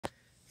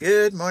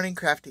Good morning,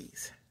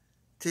 Crafties.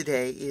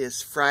 Today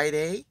is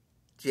Friday,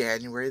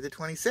 January the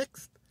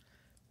 26th.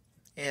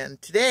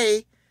 And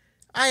today,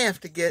 I have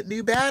to get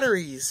new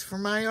batteries for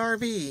my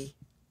RV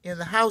in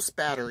the house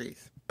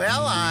batteries.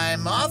 Well,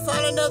 I'm off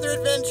on another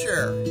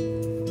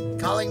adventure.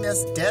 Calling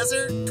this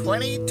Desert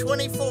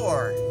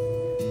 2024.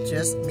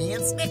 Just me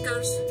and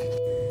Snickers.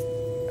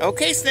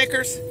 Okay,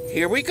 Snickers,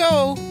 here we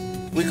go.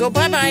 We go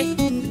bye-bye.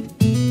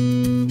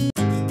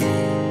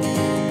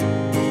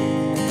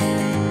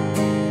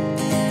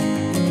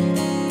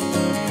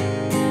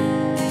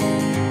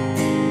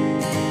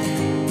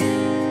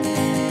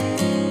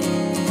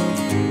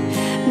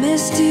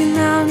 Misty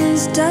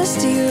mountains,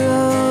 dusty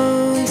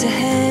roads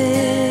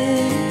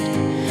ahead,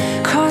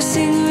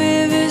 crossing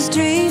rivers,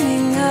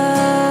 dreaming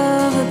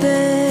of a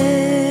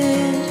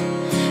bed,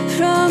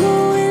 from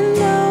a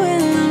window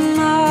in the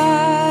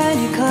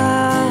mighty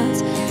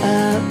clouds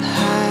up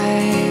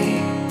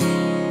high.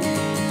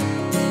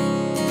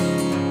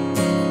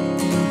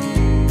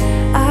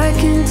 I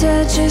can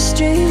touch a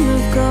stream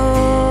of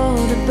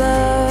gold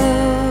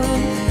above,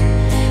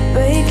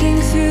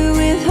 breaking through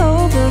with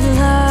hope of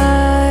light.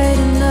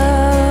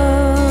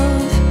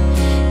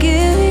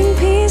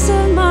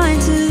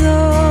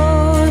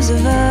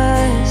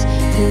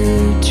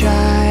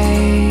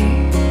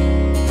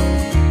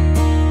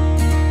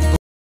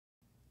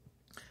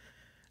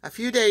 A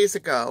few days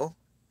ago,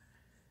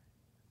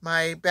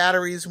 my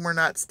batteries were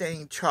not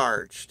staying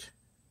charged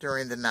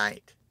during the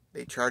night.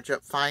 They charge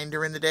up fine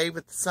during the day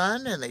with the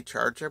sun, and they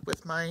charge up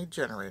with my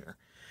generator.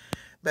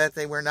 But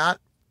they were not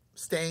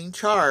staying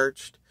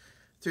charged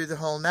through the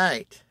whole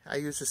night. I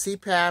used a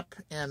CPAP,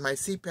 and my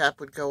CPAP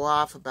would go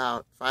off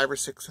about 5 or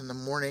 6 in the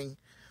morning.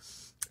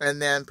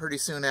 And then pretty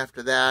soon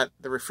after that,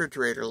 the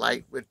refrigerator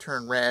light would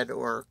turn red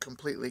or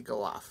completely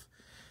go off.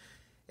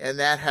 And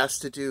that has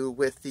to do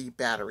with the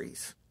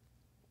batteries.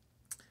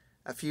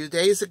 A few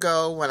days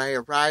ago, when I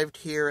arrived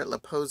here at La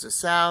Posa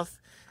South,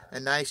 a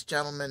nice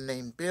gentleman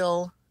named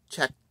Bill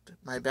checked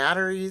my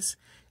batteries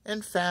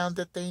and found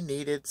that they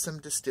needed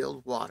some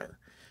distilled water.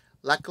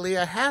 Luckily,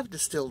 I have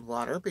distilled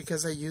water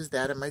because I used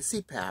that in my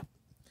CPAP.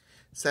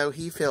 So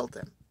he filled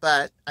them.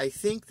 But I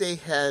think they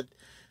had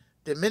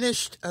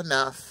diminished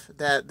enough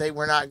that they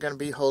were not going to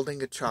be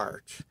holding a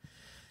charge.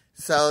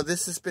 So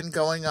this has been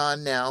going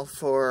on now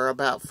for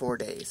about 4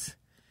 days.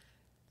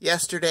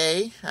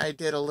 Yesterday, I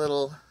did a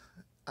little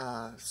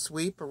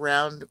sweep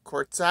around the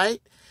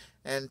quartzsite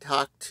and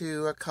talked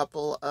to a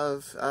couple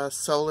of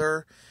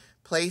solar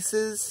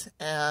places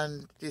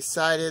and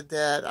decided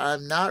that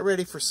I'm not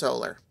ready for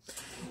solar.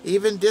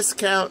 Even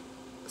Discount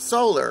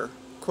Solar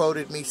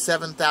quoted me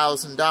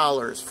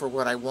 $7,000 for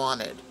what I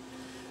wanted.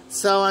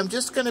 So I'm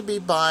just going to be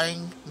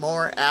buying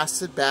more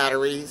acid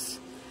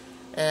batteries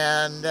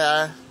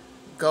and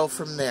go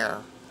from there.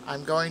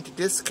 I'm going to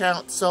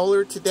Discount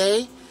Solar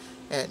today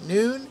at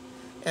noon,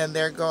 and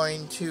they're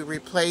going to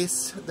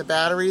replace the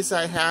batteries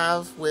I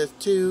have with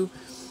 2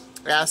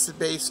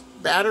 acid-based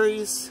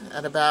batteries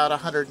at about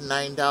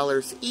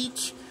 $109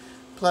 each,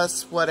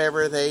 plus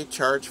whatever they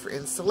charge for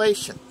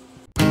installation.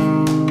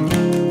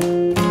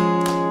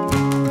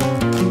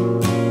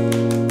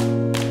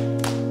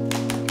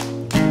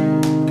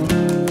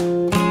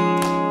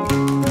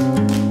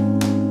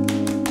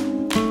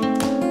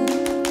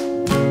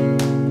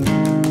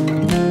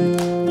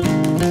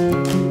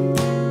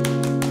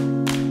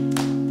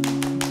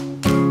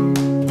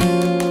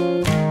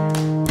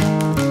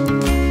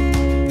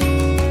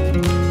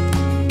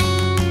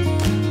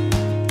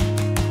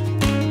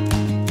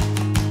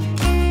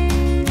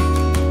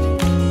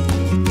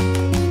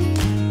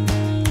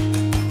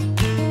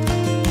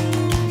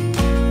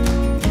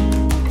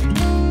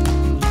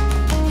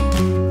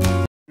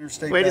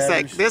 Wait a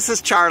sec. This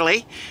is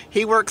Charlie.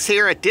 He works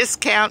here at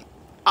Discount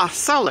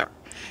Solar.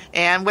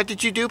 And what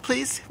did you do,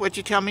 please? What'd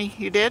you tell me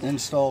you did?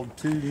 Installed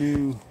 2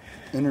 new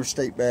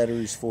interstate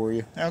batteries for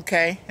you.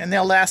 Okay. And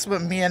they'll last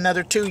with me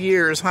another 2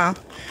 years, huh?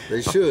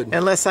 They should.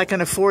 Unless I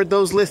can afford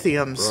those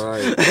lithiums.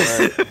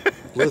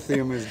 Right.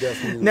 Lithium is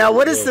definitely... Now,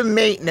 what is the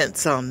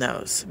maintenance on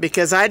those?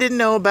 Because I didn't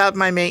know about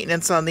my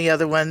maintenance on the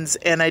other ones,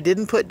 and I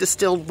didn't put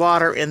distilled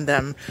water in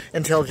them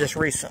until just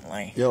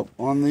recently. Yep.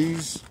 On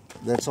these...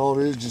 That's all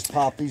it is. Just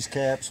pop these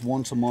caps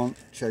once a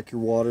month. Check your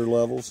water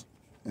levels.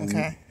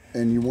 Okay.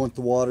 And you want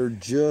the water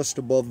just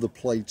above the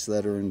plates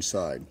that are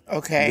inside.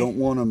 Okay. You don't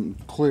want them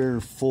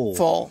clear full.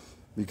 Full.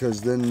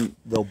 Because then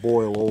they'll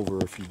boil over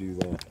if you do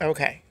that.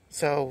 Okay.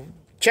 So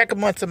check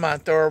them once a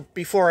month or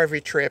before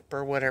every trip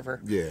or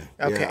whatever. Yeah.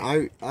 Okay.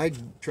 Yeah, I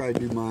try to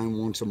do mine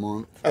once a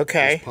month.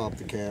 Okay. Just pop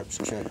the caps,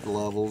 check the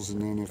levels,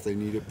 and then if they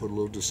need it, put a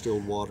little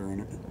distilled water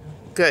in it.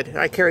 Good.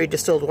 I carry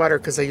distilled water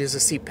because I use a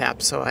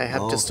CPAP, so I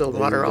have distilled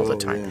water all the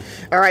time. Yeah.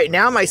 All right,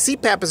 now my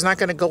CPAP is not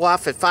going to go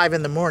off at 5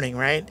 in the morning,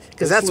 right?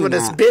 Because that's what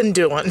it's been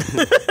doing.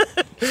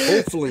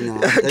 Hopefully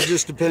not. Okay. That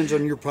just depends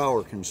on your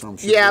power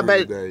consumption. Yeah,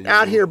 but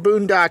out here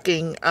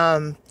boondocking,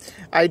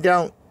 I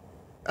don't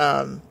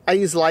I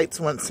use lights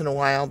once in a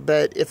while,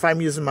 but if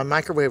I'm using my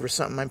microwave or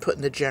something, I'm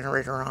putting the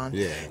generator on.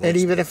 Yeah, and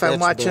even if I'm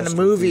watching a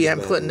movie, I'm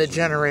putting the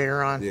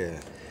generator on. Yeah.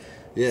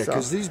 Yeah, So-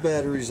 because these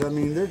batteries, I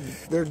mean,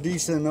 they're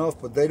decent enough,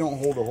 but they don't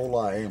hold a whole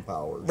lot of amp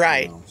hours.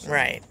 Right, you know, so.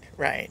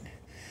 right.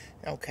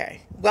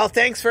 Okay. Well,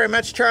 thanks very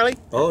much, Charlie.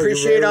 Oh, you're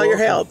Appreciate very all your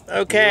welcome.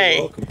 help. Okay.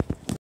 You're welcome.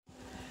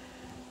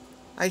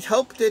 I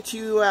hope that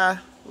you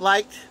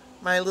liked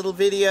my little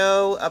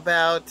video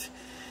about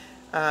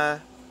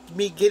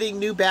me getting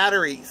new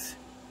batteries.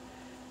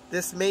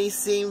 This may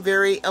seem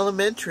very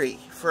elementary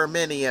for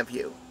many of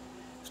you,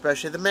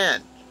 especially the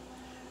men,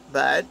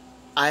 but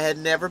I had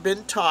never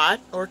been taught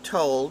or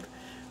told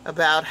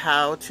about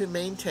how to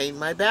maintain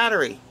my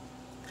battery.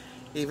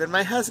 Even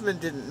my husband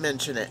didn't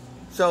mention it.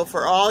 So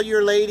for all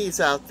your ladies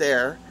out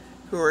there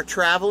who are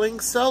traveling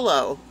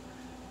solo,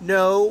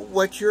 know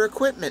what your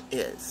equipment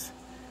is.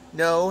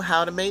 Know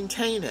how to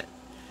maintain it.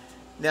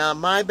 Now,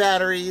 my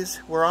batteries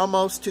were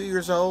almost 2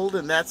 years old,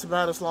 and that's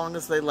about as long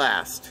as they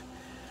last.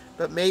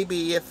 But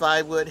maybe if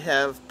I would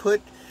have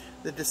put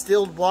the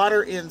distilled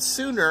water in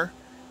sooner,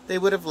 they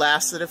would have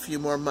lasted a few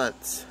more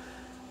months.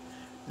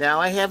 Now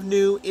I have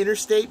new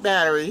interstate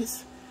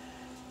batteries,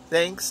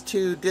 thanks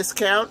to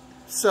Discount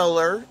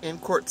Solar in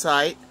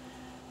Quartzsite,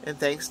 and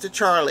thanks to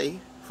Charlie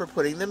for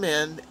putting them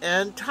in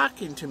and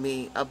talking to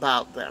me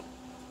about them.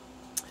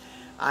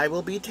 I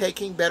will be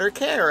taking better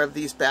care of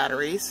these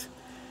batteries,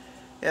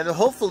 and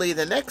hopefully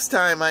the next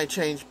time I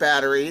change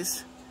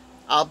batteries,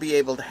 I'll be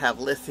able to have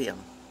lithium.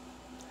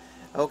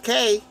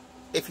 Okay,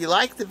 if you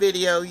like the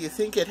video, you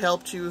think it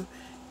helped you,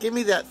 give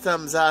me that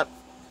thumbs up,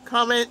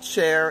 comment,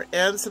 share,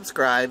 and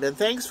subscribe, and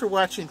thanks for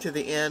watching to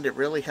the end. It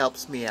really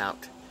helps me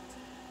out.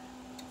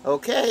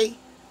 Okay,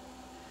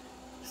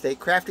 stay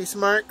crafty,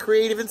 smart,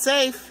 creative, and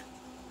safe.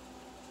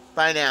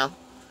 Bye now.